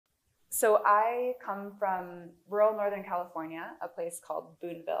So I come from rural Northern California, a place called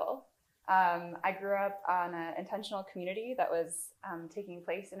Boonville. I grew up on an intentional community that was taking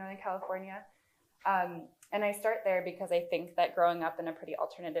place in Northern California. And I start there because I think that growing up in a pretty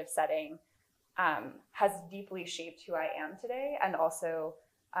alternative setting has deeply shaped who I am today, and also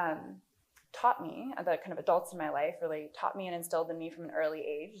taught me, the kind of adults in my life really taught me and instilled in me from an early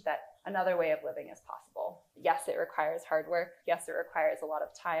age that another way of living is possible. Yes, it requires hard work. Yes, it requires a lot of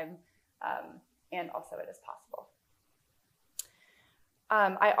time. And also it is possible.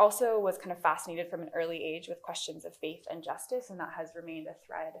 I also was kind of fascinated from an early age with questions of faith and justice, and that has remained a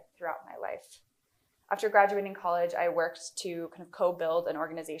thread throughout my life. After graduating college, I worked to kind of co-build an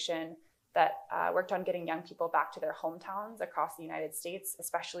organization that worked on getting young people back to their hometowns across the United States,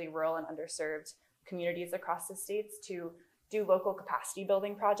 especially rural and underserved communities across the states, to do local capacity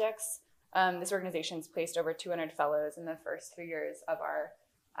building projects. This organization's placed over 200 fellows in the first 3 years of our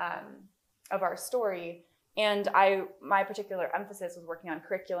story. And my particular emphasis was working on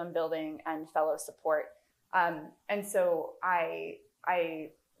curriculum building and fellow support. And so I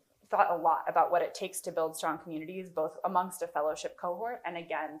thought a lot about what it takes to build strong communities, both amongst a fellowship cohort and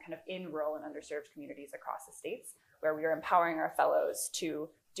again, kind of in rural and underserved communities across the states, where we are empowering our fellows to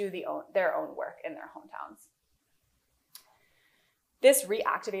do their own work in their hometowns. This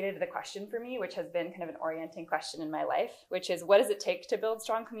reactivated the question for me, which has been kind of an orienting question in my life, which is, what does it take to build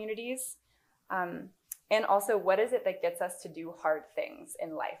strong communities? And also, what is it that gets us to do hard things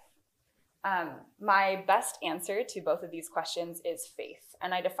in life? My best answer to both of these questions is faith,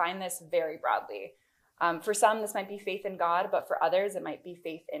 and I define this very broadly. For some, this might be faith in God, but for others, it might be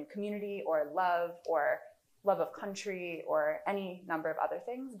faith in community or love of country or any number of other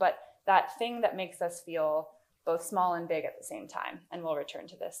things, but that thing that makes us feel both small and big at the same time, and we'll return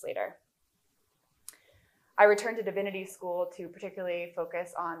to this later. I returned to divinity school to particularly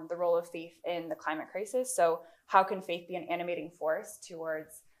focus on the role of faith in the climate crisis. So how can faith be an animating force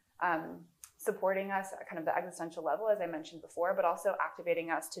towards supporting us at kind of the existential level, as I mentioned before, but also activating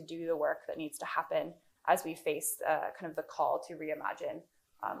us to do the work that needs to happen as we face kind of the call to reimagine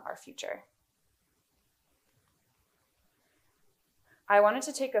our future. I wanted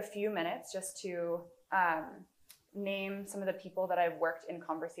to take a few minutes just to name some of the people that I've worked in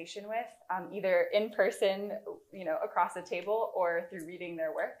conversation with, either in person, across a table, or through reading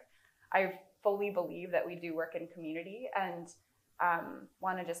their work. I fully believe that we do work in community, and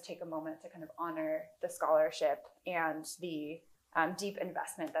want to just take a moment to kind of honor the scholarship and the deep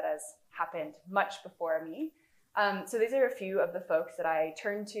investment that has happened much before me. So these are a few of the folks that I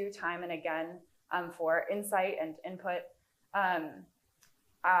turn to time and again for insight and input.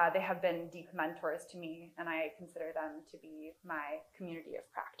 They have been deep mentors to me, and I consider them to be my community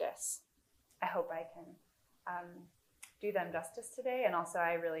of practice. I hope I can do them justice today, and also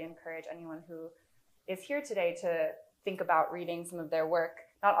I really encourage anyone who is here today to think about reading some of their work.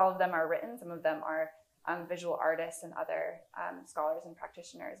 Not all of them are written, some of them are visual artists and other scholars and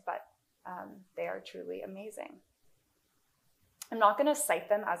practitioners, but they are truly amazing. I'm not going to cite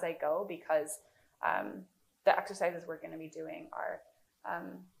them as I go because the exercises we're going to be doing are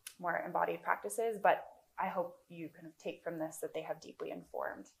more embodied practices, but I hope you kind of take from this that they have deeply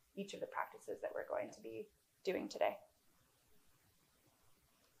informed each of the practices that we're going to be doing today.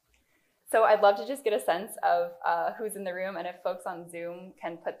 So I'd love to just get a sense of who's in the room, and if folks on Zoom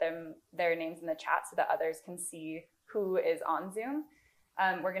can put their names in the chat so that others can see who is on Zoom.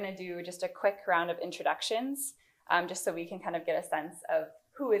 We're going to do just a quick round of introductions, just so we can kind of get a sense of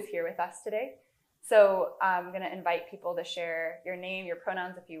who is here with us today. So I'm going to invite people to share your name, your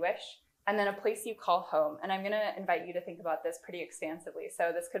pronouns if you wish, and then a place you call home. And I'm going to invite you to think about this pretty expansively.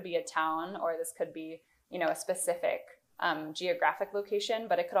 So this could be a town, or this could be, a specific geographic location,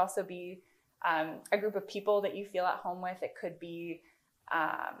 but it could also be a group of people that you feel at home with. It could be,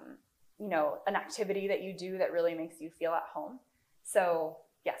 an activity that you do that really makes you feel at home. So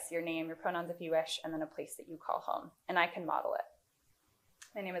yes, your name, your pronouns if you wish, and then a place that you call home, and I can model it.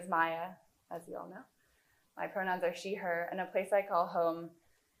 My name is Maya, as you all know. My pronouns are she, her, and a place I call home.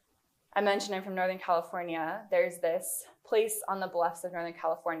 I mentioned I'm from Northern California. There's this place on the bluffs of Northern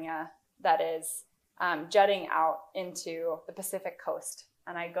California that is jutting out into the Pacific coast.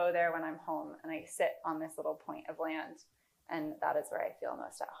 And I go there when I'm home, and I sit on this little point of land, and that is where I feel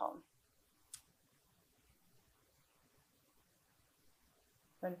most at home.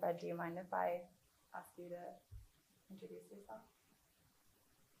 Winfred, do you mind if I ask you to introduce yourself?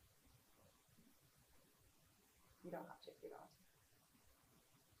 You don't have to if you don't want to.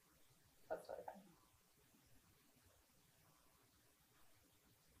 That's totally fine.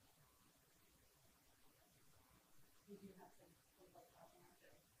 We do have some.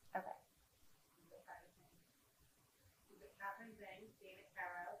 Okay. Catherine Zhang, Dana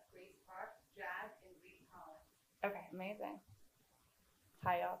Caro, Grace Park, Jag, and Reed Collins. Okay, amazing.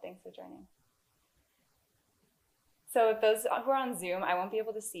 Hi, y'all. Thanks for joining. So if those who are on Zoom, I won't be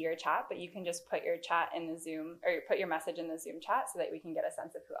able to see your chat, but you can just put your chat in the Zoom, or put your message in the Zoom chat so that we can get a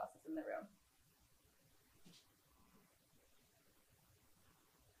sense of who else is in the room.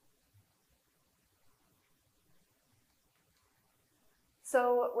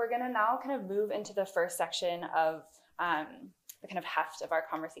 So we're going to now kind of move into the first section of the kind of heft of our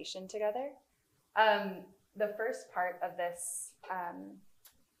conversation together. The first part of this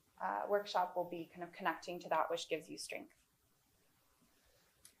workshop will be kind of connecting to that which gives you strength.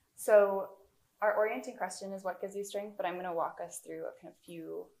 So our orienting question is what gives you strength, but I'm going to walk us through a kind of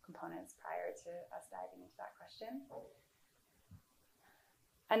few components prior to us diving into that question.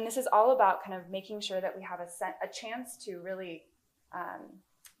 And this is all about kind of making sure that we have a chance to really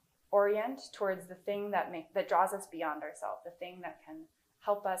orient towards the thing that draws us beyond ourselves, the thing that can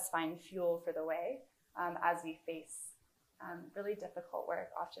help us find fuel for the way as we face really difficult work,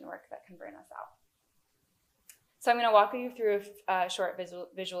 often work that can burn us out. So I'm going to walk you through a short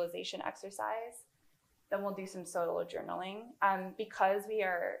visualization exercise. Then we'll do some solo journaling. Because we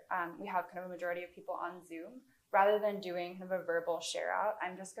have kind of a majority of people on Zoom, rather than doing kind of a verbal share out,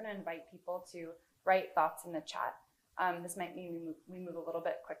 I'm just going to invite people to write thoughts in the chat. This might mean we move a little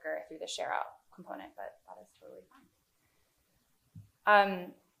bit quicker through the share out component, but that is totally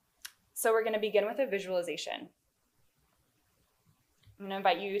fine. So we're going to begin with a visualization. I'm going to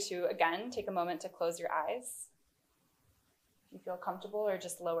invite you to, again, take a moment to close your eyes. If you feel comfortable, or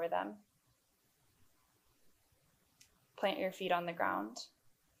just lower them. Plant your feet on the ground.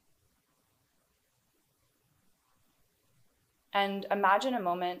 And imagine a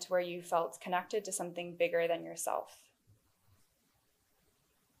moment where you felt connected to something bigger than yourself.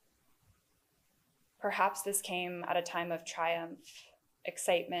 Perhaps this came at a time of triumph,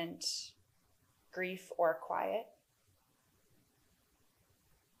 excitement, grief, or quiet.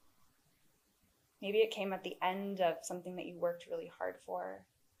 Maybe it came at the end of something that you worked really hard for.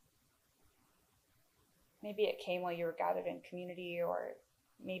 Maybe it came while you were gathered in community, or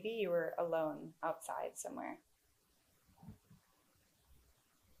maybe you were alone outside somewhere.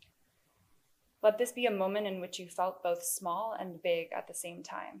 Let this be a moment in which you felt both small and big at the same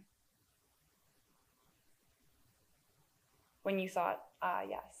time. When you thought,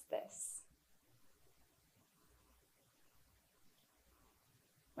 yes, this.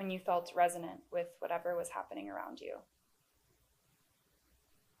 When you felt resonant with whatever was happening around you.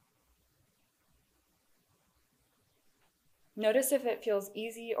 Notice if it feels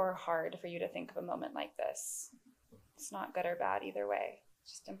easy or hard for you to think of a moment like this. It's not good or bad either way,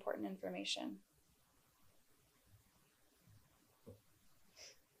 it's just important information.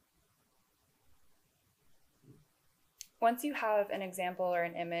 Once you have an example or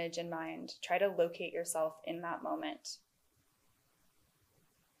an image in mind, try to locate yourself in that moment.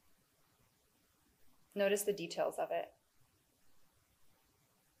 Notice the details of it.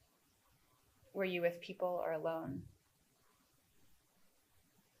 Were you with people or alone?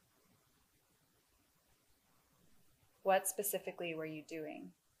 What specifically were you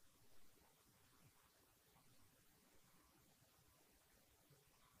doing?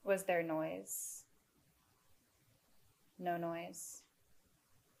 Was there noise? No noise?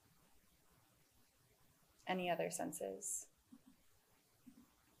 Any other senses?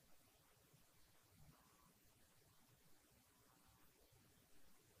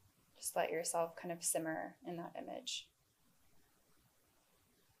 Just let yourself kind of simmer in that image.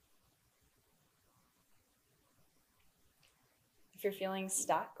 If you're feeling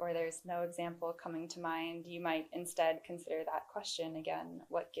stuck or there's no example coming to mind, you might instead consider that question again: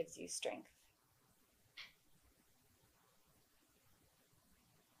 what gives you strength?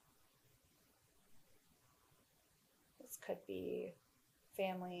 This could be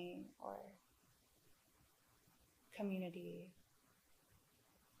family or community,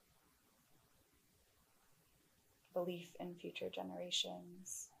 belief in future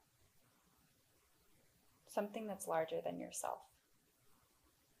generations, something that's larger than yourself.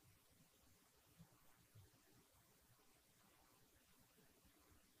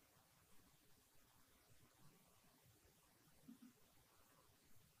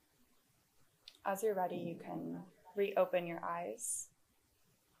 As you're ready, you can reopen your eyes.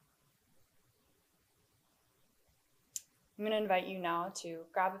 I'm going to invite you now to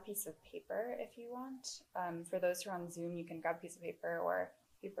grab a piece of paper if you want. For those who are on Zoom, you can grab a piece of paper, or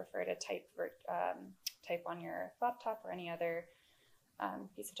if you prefer to type on your laptop or any other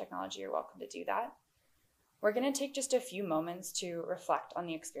piece of technology, you're welcome to do that. We're going to take just a few moments to reflect on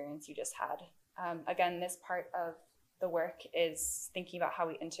the experience you just had. Again, this part of the work is thinking about how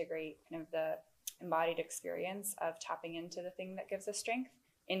we integrate kind of the embodied experience of tapping into the thing that gives us strength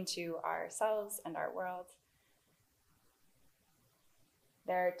into ourselves and our world.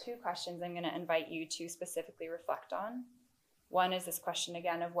 There are two questions I'm going to invite you to specifically reflect on. One is this question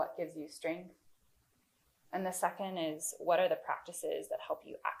again of what gives you strength? And the second is, what are the practices that help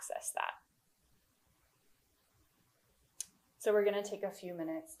you access that? So we're going to take a few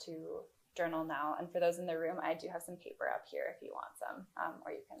minutes to journal now. And for those in the room, I do have some paper up here if you want some,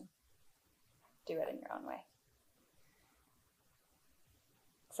 or you can do it in your own way.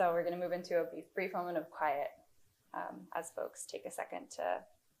 So we're going to move into a brief moment of quiet as folks take a second to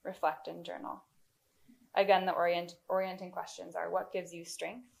reflect and journal. Again, the orienting questions are, what gives you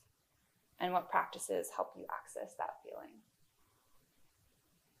strength? And what practices help you access that feeling?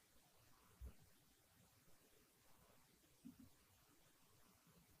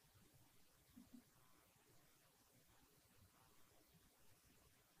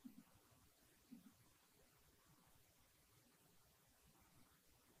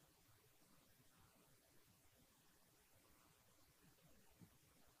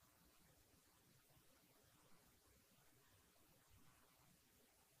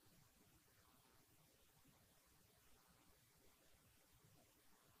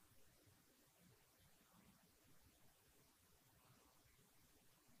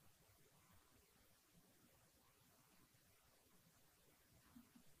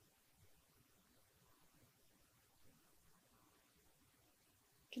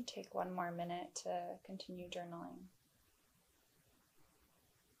 You can take one more minute to continue journaling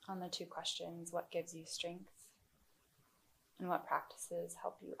on the two questions, what gives you strength? And what practices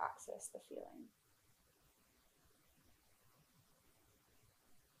help you access the feeling?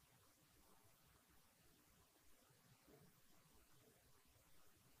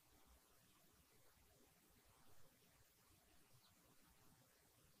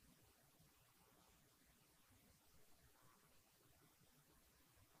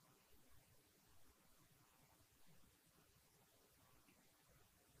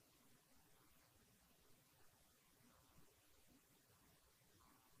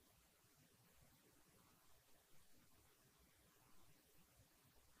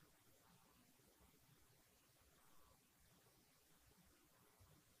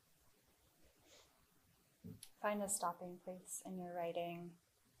 Find a stopping place in your writing.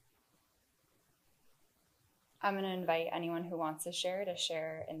 I'm going to invite anyone who wants to share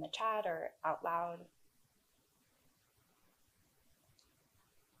in the chat or out loud.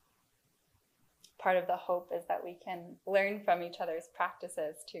 Part of the hope is that we can learn from each other's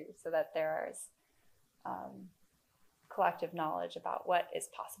practices too, so that there is collective knowledge about what is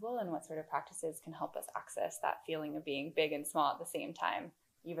possible and what sort of practices can help us access that feeling of being big and small at the same time,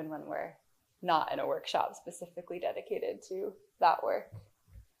 even when we're not in a workshop specifically dedicated to that work.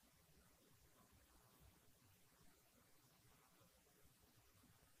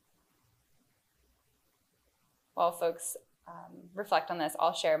 While folks reflect on this,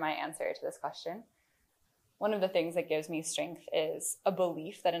 I'll share my answer to this question. One of the things that gives me strength is a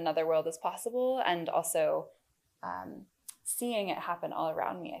belief that another world is possible, and also seeing it happen all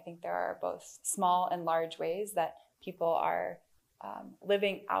around me. I think there are both small and large ways that people are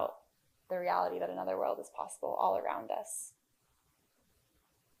living out the reality that another world is possible all around us.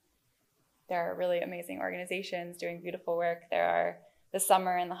 There are really amazing organizations doing beautiful work. This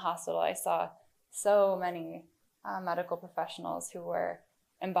summer in the hospital, I saw so many medical professionals who were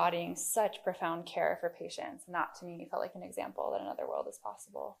embodying such profound care for patients. And that to me felt like an example that another world is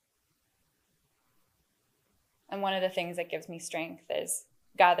possible. And one of the things that gives me strength is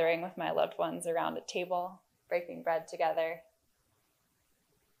gathering with my loved ones around a table, breaking bread together,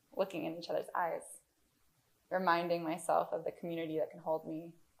 looking in each other's eyes, reminding myself of the community that can hold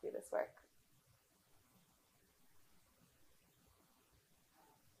me through this work.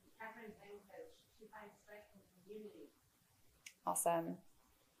 Catherine Zhang says she finds strength in community. Awesome.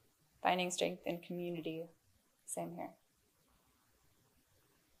 Finding strength in community. Same here.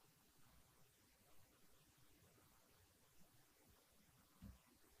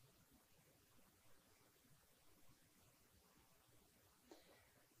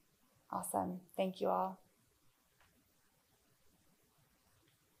 Awesome. Thank you all.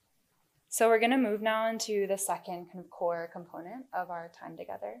 So we're going to move now into the second kind of core component of our time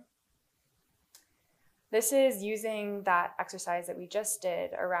together. This is using that exercise that we just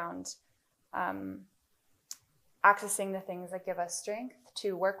did around accessing the things that give us strength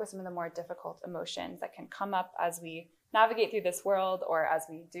to work with some of the more difficult emotions that can come up as we navigate through this world, or as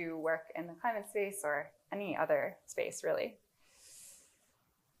we do work in the climate space or any other space, really.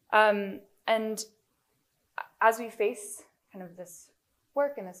 And as we face kind of this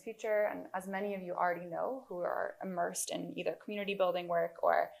work in this future, and as many of you already know who are immersed in either community building work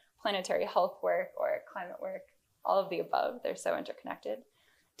or planetary health work or climate work, all of the above, they're so interconnected,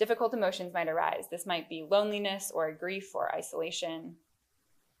 difficult emotions might arise. This might be loneliness or grief or isolation.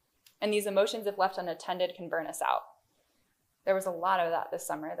 And these emotions, if left unattended, can burn us out. There was a lot of that this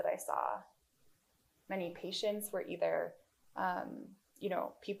summer that I saw. Many patients were either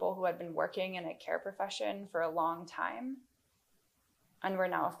people who had been working in a care profession for a long time and were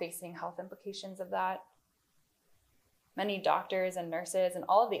now facing health implications of that. Many doctors and nurses and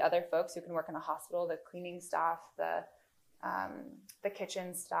all of the other folks who can work in a hospital, the cleaning staff, the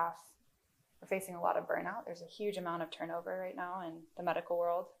kitchen staff, are facing a lot of burnout. There's a huge amount of turnover right now in the medical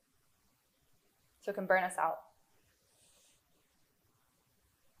world. So it can burn us out.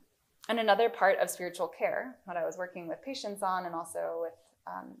 And another part of spiritual care, what I was working with patients on and also with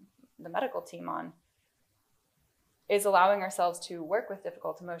the medical team on, is allowing ourselves to work with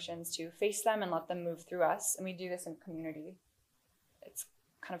difficult emotions, to face them and let them move through us. And we do this in community. It's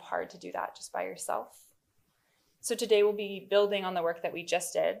kind of hard to do that just by yourself. So today we'll be building on the work that we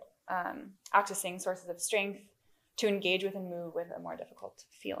just did, accessing sources of strength to engage with and move with a more difficult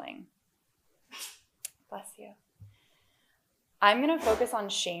feeling. Bless you. I'm going to focus on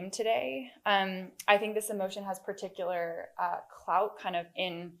shame today. I think this emotion has particular clout kind of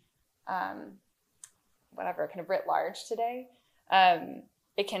in kind of writ large today.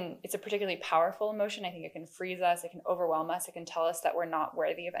 It's a particularly powerful emotion. I think it can freeze us, it can overwhelm us, it can tell us that we're not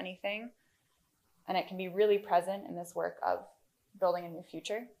worthy of anything. And it can be really present in this work of building a new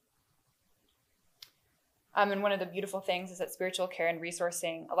future. And one of the beautiful things is that spiritual care and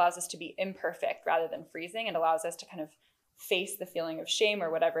resourcing allows us to be imperfect rather than freezing. It allows us to kind of face the feeling of shame or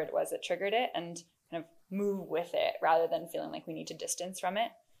whatever it was that triggered it and kind of move with it rather than feeling like we need to distance from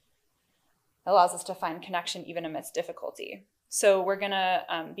it. It allows us to find connection even amidst difficulty. So we're going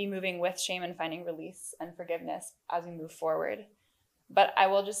to be moving with shame and finding release and forgiveness as we move forward. But I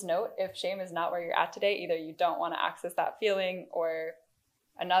will just note, if shame is not where you're at today, either you don't want to access that feeling or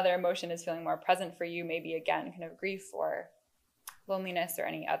another emotion is feeling more present for you, maybe again, kind of grief or loneliness or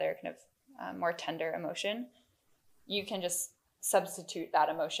any other kind of more tender emotion, you can just substitute that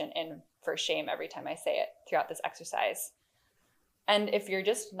emotion in for shame every time I say it throughout this exercise. And if you're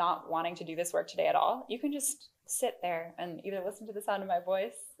just not wanting to do this work today at all, you can just sit there and either listen to the sound of my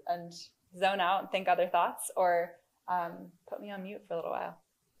voice and zone out and think other thoughts, or put me on mute for a little while.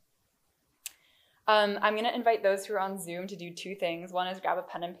 I'm going to invite those who are on Zoom to do two things. One is grab a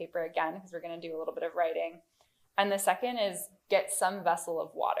pen and paper again, because we're going to do a little bit of writing. And the second is get some vessel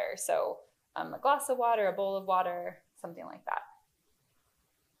of water. So a glass of water, a bowl of water, something like that.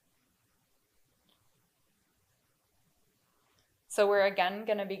 So we're again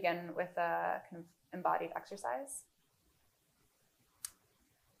going to begin with a kind of embodied exercise.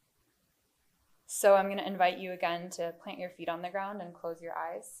 So I'm going to invite you again to plant your feet on the ground and close your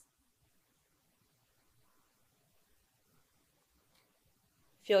eyes.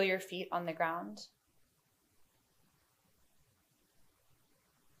 Feel your feet on the ground.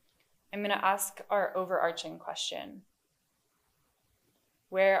 I'm going to ask our overarching question.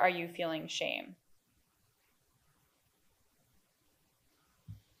 Where are you feeling shame?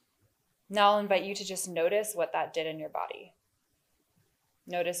 Now I'll invite you to just notice what that did in your body.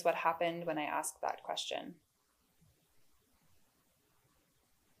 Notice what happened when I asked that question.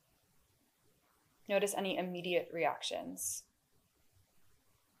 Notice any immediate reactions.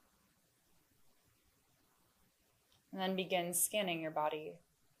 And then begin scanning your body.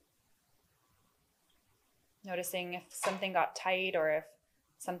 Noticing if something got tight or if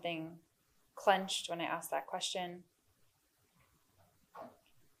something clenched when I asked that question.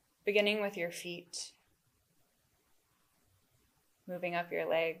 Beginning with your feet, moving up your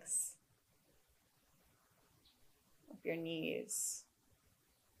legs, up your knees,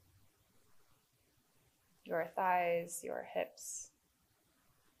 your thighs, your hips,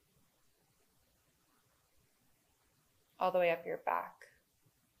 all the way up your back,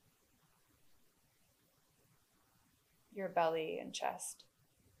 your belly and chest.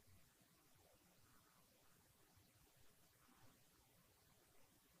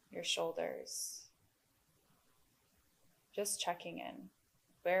 Your shoulders. Just checking in.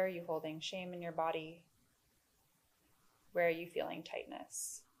 Where are you holding shame in your body? Where are you feeling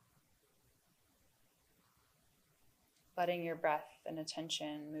tightness? Letting your breath and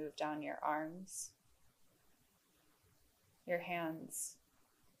attention move down your arms, your hands,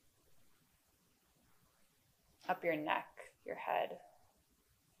 up your neck, your head.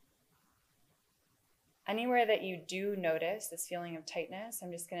 Anywhere that you do notice this feeling of tightness,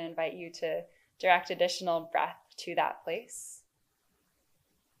 I'm just going to invite you to Direct additional breath to that place.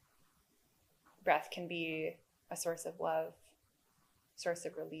 Breath can be a source of love, source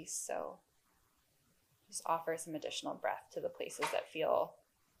of release. So just offer some additional breath to the places that feel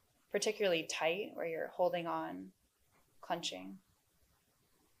particularly tight, where you're holding on, clenching.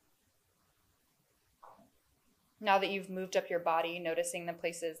 Now that you've moved up your body, noticing the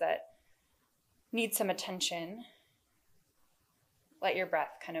places that need some attention, let your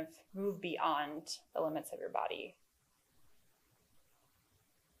breath kind of move beyond the limits of your body.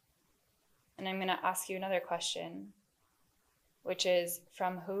 And I'm going to ask you another question, which is,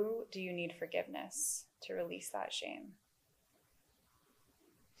 from who do you need forgiveness to release that shame?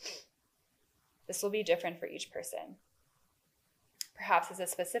 This will be different for each person. Perhaps it's a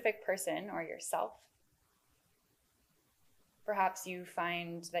specific person or yourself. Perhaps you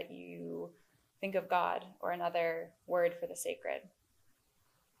find that you think of God or another word for the sacred.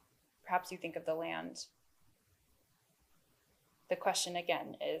 Perhaps you think of the land. The question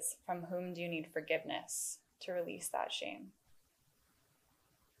again is, from whom do you need forgiveness to release that shame?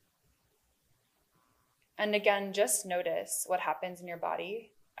 And again, just notice what happens in your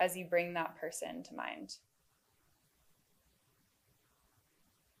body as you bring that person to mind.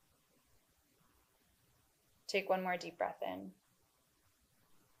 Take one more deep breath in.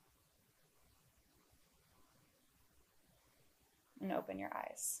 And open your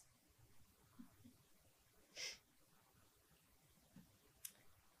eyes.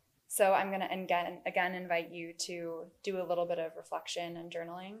 So I'm going to again invite you to do a little bit of reflection and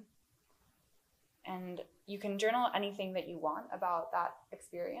journaling. And you can journal anything that you want about that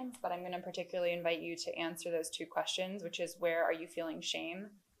experience, but I'm going to particularly invite you to answer those two questions, which is, where are you feeling shame?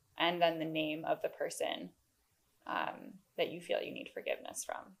 And then the name of the person that you feel you need forgiveness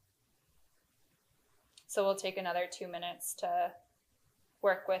from. So we'll take another 2 minutes to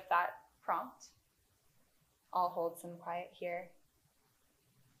work with that prompt. I'll hold some quiet here.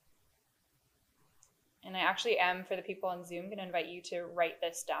 And I actually am, for the people on Zoom, going to invite you to write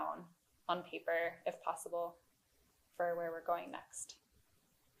this down on paper, if possible, for where we're going next.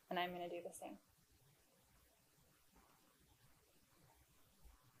 And I'm going to do the same.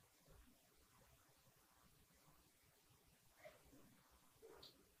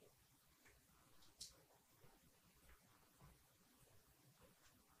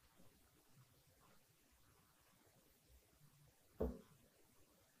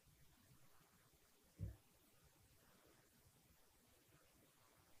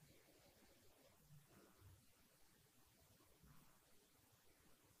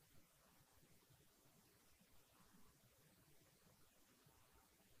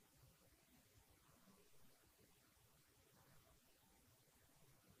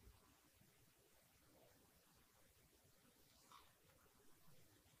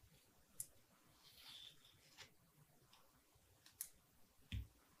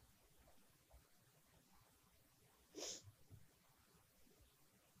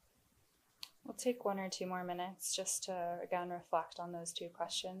 We'll take 1 or 2 more minutes just to, again, reflect on those two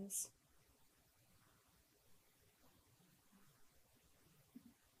questions.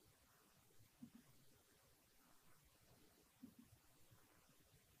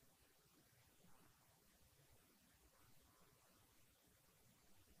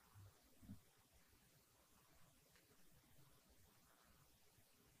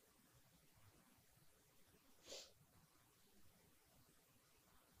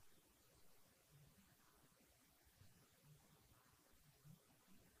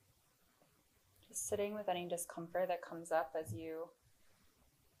 Just sitting with any discomfort that comes up as you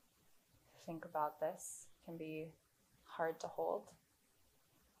think about this can be hard to hold.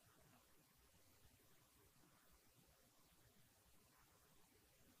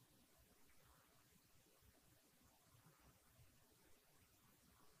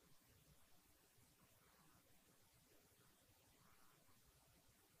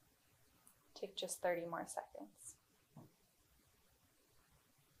 Take just 30 more seconds.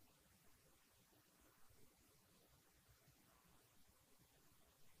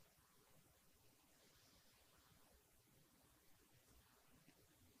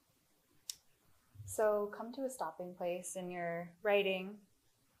 So come to a stopping place in your writing.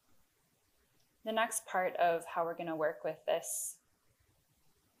 The next part of how we're going to work with this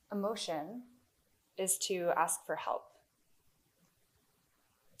emotion is to ask for help.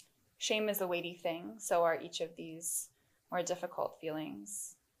 Shame is a weighty thing, so are each of these more difficult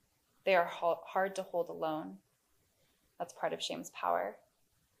feelings. They are hard to hold alone. That's part of shame's power.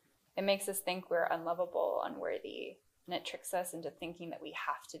 It makes us think we're unlovable, unworthy, and it tricks us into thinking that we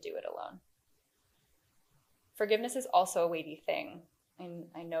have to do it alone. Forgiveness is also a weighty thing, and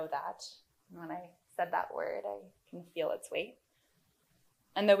I know that, And when I said that word, I can feel its weight.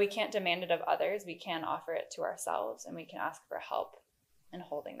 And though we can't demand it of others, we can offer it to ourselves, and we can ask for help in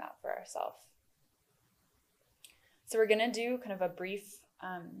holding that for ourselves. So we're going to do kind of a brief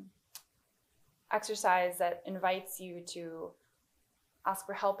exercise that invites you to ask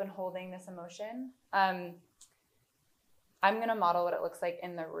for help in holding this emotion. I'm going to model what it looks like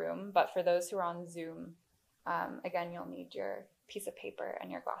in the room, but for those who are on Zoom, again, you'll need your piece of paper and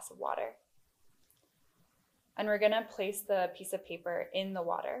your glass of water. And we're going to place the piece of paper in the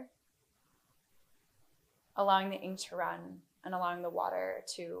water, allowing the ink to run and allowing the water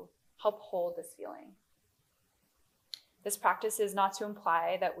to help hold this feeling. This practice is not to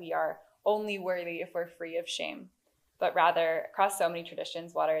imply that we are only worthy if we're free of shame, but rather, across so many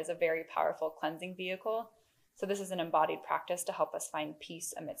traditions, water is a very powerful cleansing vehicle. So this is an embodied practice to help us find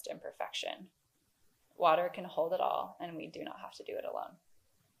peace amidst imperfection. Water can hold it all, and we do not have to do it alone.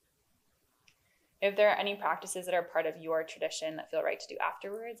 If there are any practices that are part of your tradition that feel right to do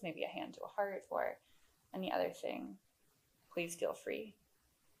afterwards, maybe a hand to a heart or any other thing, please feel free.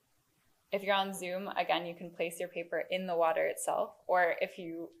 If you're on Zoom, again, you can place your paper in the water itself, or if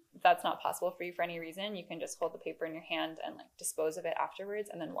that's not possible for you for any reason, you can just hold the paper in your hand and dispose of it afterwards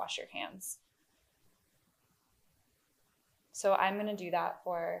and then wash your hands. So I'm going to do that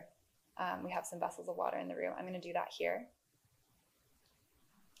for, we have some vessels of water in the room. I'm going to do that here.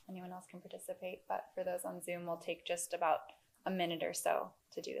 Anyone else can participate, but for those on Zoom, we'll take just about a minute or so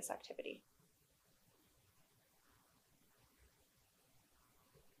to do this activity.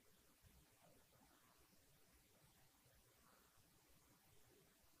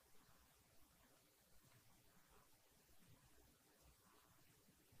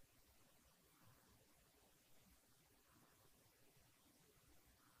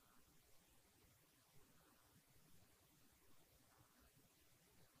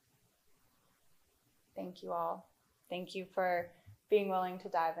 Thank you all. Thank you for being willing to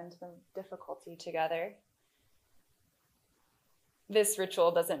dive into the difficulty together. This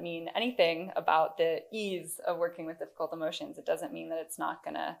ritual doesn't mean anything about the ease of working with difficult emotions. It doesn't mean that it's not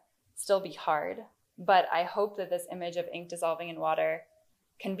going to still be hard. But I hope that this image of ink dissolving in water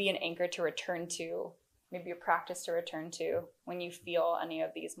can be an anchor to return to, maybe a practice to return to when you feel any of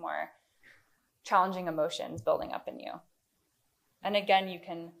these more challenging emotions building up in you. And again, you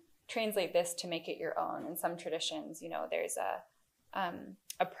can translate this to make it your own. In some traditions, there's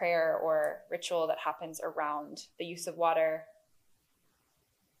a prayer or ritual that happens around the use of water.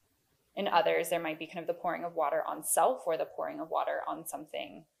 In others, there might be kind of the pouring of water on self or the pouring of water on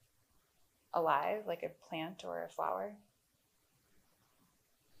something alive, like a plant or a flower.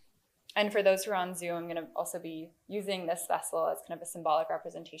 And for those who are on Zoom, I'm going to also be using this vessel as kind of a symbolic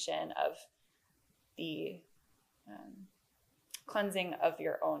representation of the cleansing of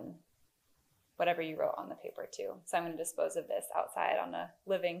your own, whatever you wrote on the paper too. So I'm going to dispose of this outside on a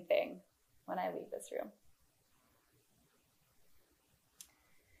living thing when I leave this room.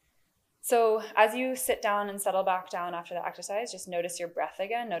 So as you sit down and settle back down after the exercise, just notice your breath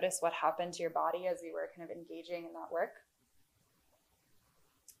again. Notice what happened to your body as you were kind of engaging in that work.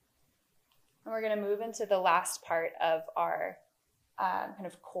 And we're going to move into the last part of our kind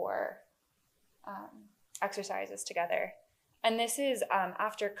of core exercises together. And this is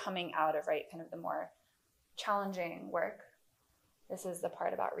after coming out of, kind of the more challenging work. This is the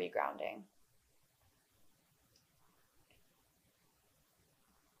part about regrounding.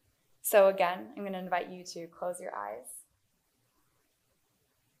 So again, I'm going to invite you to close your eyes.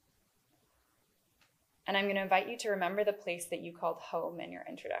 And I'm going to invite you to remember the place that you called home in your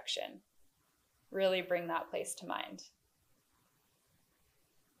introduction. Really bring that place to mind.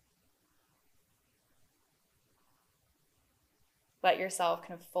 Let yourself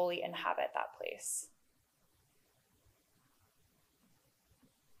kind of fully inhabit that place.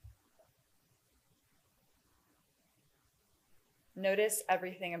 Notice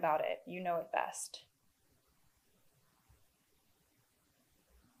everything about it. You know it best.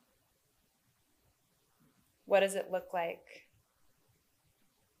 What does it look like?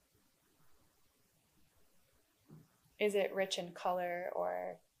 Is it rich in color,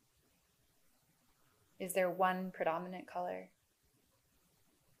 or is there one predominant color?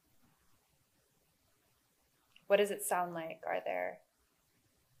 What does it sound like?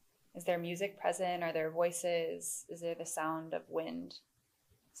 Is there music present? Are there voices? Is there the sound of wind?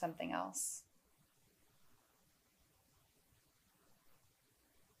 Something else?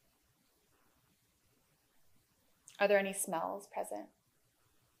 Are there any smells present?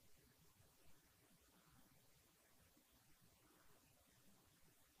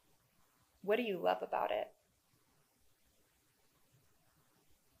 What do you love about it?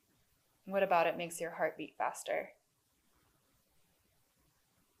 What about it makes your heart beat faster?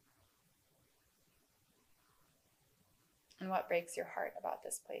 And what breaks your heart about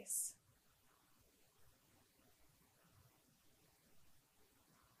this place?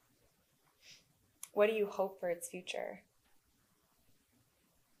 What do you hope for its future?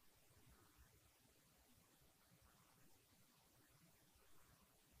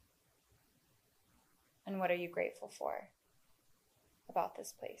 And what are you grateful for about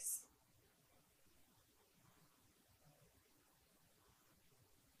this place?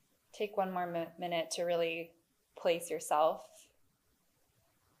 Take one more minute to really place yourself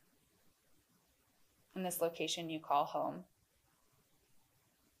in this location you call home.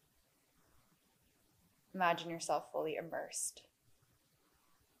 Imagine yourself fully immersed.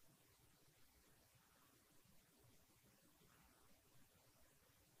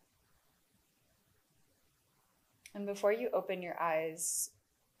 And before you open your eyes,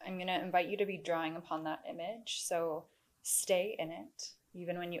 I'm going to invite you to be drawing upon that image. So stay in it,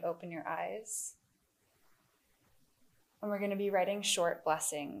 even when you open your eyes. And we're going to be writing short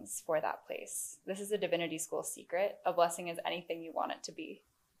blessings for that place. This is a Divinity School secret. A blessing is anything you want it to be.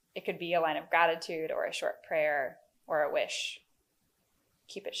 It could be a line of gratitude or a short prayer or a wish.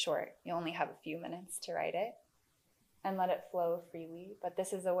 Keep it short. You only have a few minutes to write it and let it flow freely. But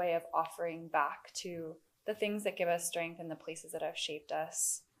this is a way of offering back to the things that give us strength and the places that have shaped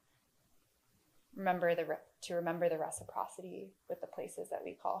us. Remember the reciprocity with the places that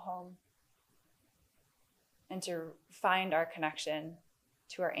we call home, and to find our connection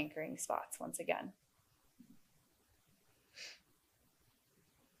to our anchoring spots once again.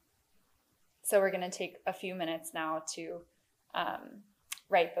 So we're going to take a few minutes now to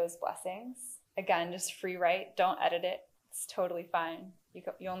write those blessings. Again, just free write. Don't edit it. It's totally fine.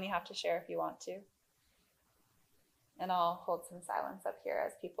 You only have to share if you want to. And I'll hold some silence up here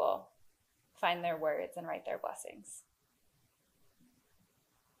as people find their words and write their blessings.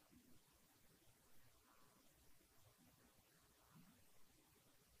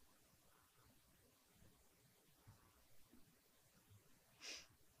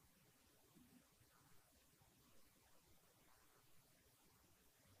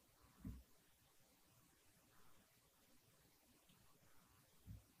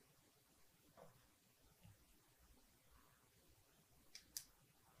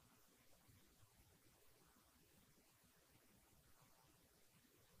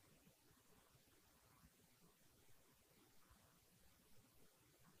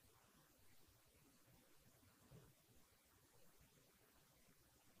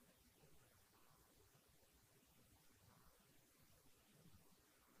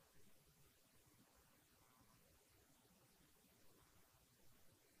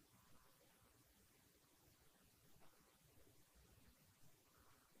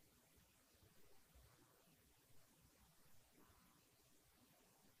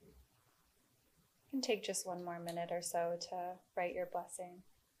 You can take just one more minute or so to write your blessing.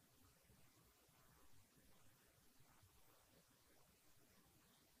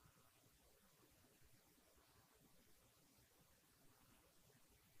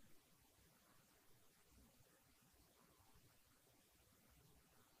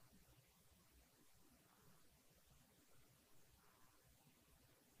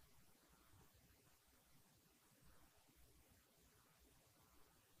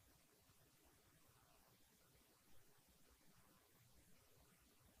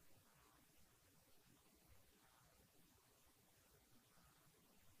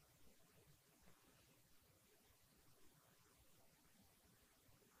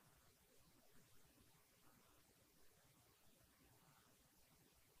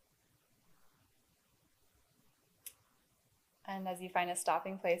 And as you find a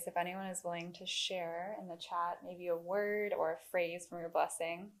stopping place, if anyone is willing to share in the chat, maybe a word or a phrase from your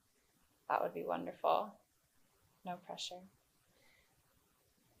blessing, that would be wonderful. No pressure.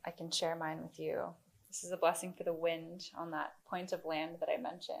 I can share mine with you. This is a blessing for the wind on that point of land that I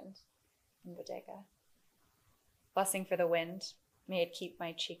mentioned in Bodega. Blessing for the wind. May it keep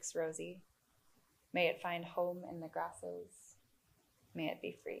my cheeks rosy. May it find home in the grasses. May it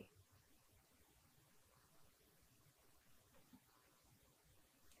be free.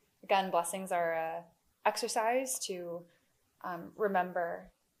 Again, blessings are an exercise to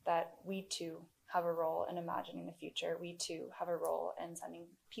remember that we too have a role in imagining the future. We too have a role in sending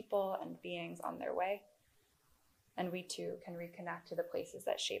people and beings on their way. And we too can reconnect to the places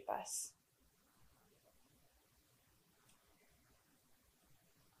that shape us.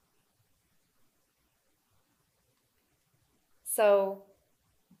 So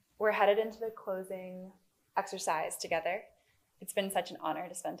we're headed into the closing exercise together. It's been such an honor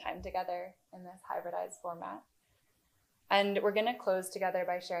to spend time together in this hybridized format. And we're going to close together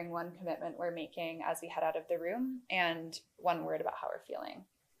by sharing one commitment we're making as we head out of the room and one word about how we're feeling.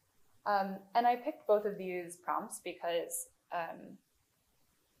 And I picked both of these prompts because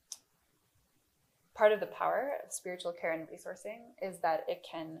part of the power of spiritual care and resourcing is that it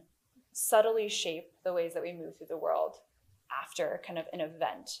can subtly shape the ways that we move through the world after kind of an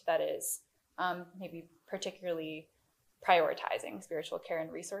event that is maybe particularly prioritizing spiritual care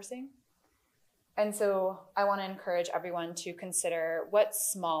and resourcing. And so I want to encourage everyone to consider what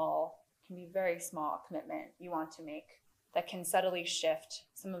small, can be very small commitment you want to make that can subtly shift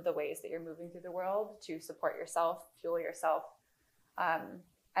some of the ways that you're moving through the world to support yourself, fuel yourself, and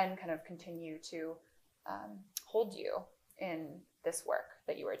kind of continue to hold you in this work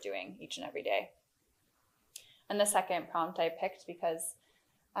that you are doing each and every day. And the second prompt I picked because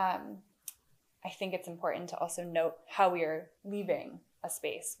I think it's important to also note how we are leaving a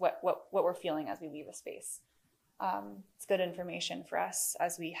space, what we're feeling as we leave a space. It's good information for us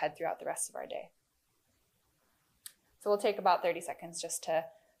as we head throughout the rest of our day. So we'll take about 30 seconds just to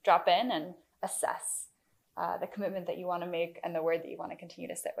drop in and assess the commitment that you want to make and the word that you want to continue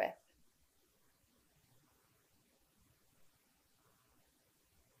to sit with.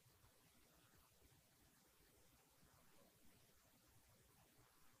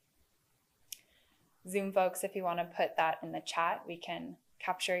 Zoom folks, if you want to put that in the chat, we can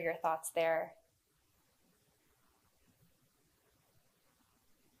capture your thoughts there.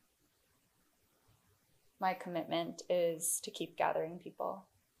 My commitment is to keep gathering people.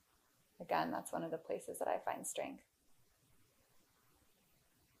 Again, that's one of the places that I find strength.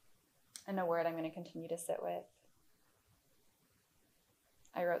 And a word I'm going to continue to sit with.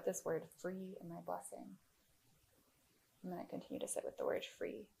 I wrote this word free in my blessing. I'm going to continue to sit with the word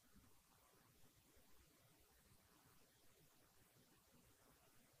free.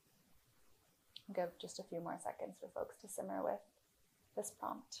 I'll give just a few more seconds for folks to simmer with this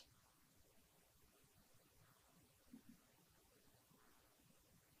prompt.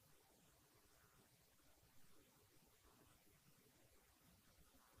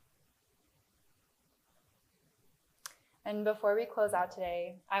 And before we close out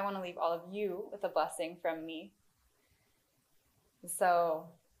today, I want to leave all of you with a blessing from me. So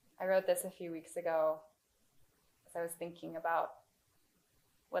I wrote this a few weeks ago as I was thinking about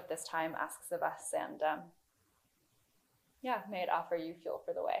what this time asks of us, and may it offer you fuel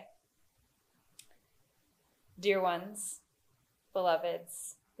for the way. Dear ones,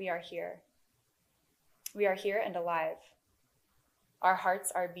 beloveds, we are here. We are here and alive. Our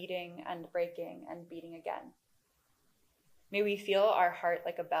hearts are beating and breaking and beating again. May we feel our heart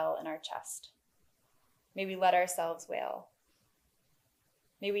like a bell in our chest. May we let ourselves wail.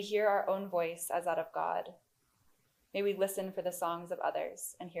 May we hear our own voice as that of God. May we listen for the songs of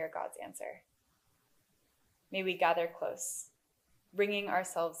others and hear God's answer. May we gather close, bringing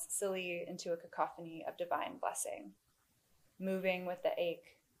ourselves silly into a cacophony of divine blessing, moving with the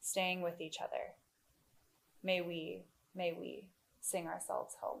ache, staying with each other. May we sing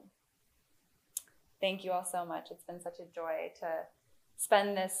ourselves home. Thank you all so much. It's been such a joy to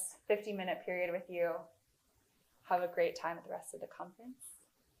spend this 50-minute period with you. Have a great time at the rest of the conference.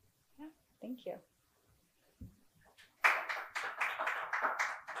 Yeah, thank you.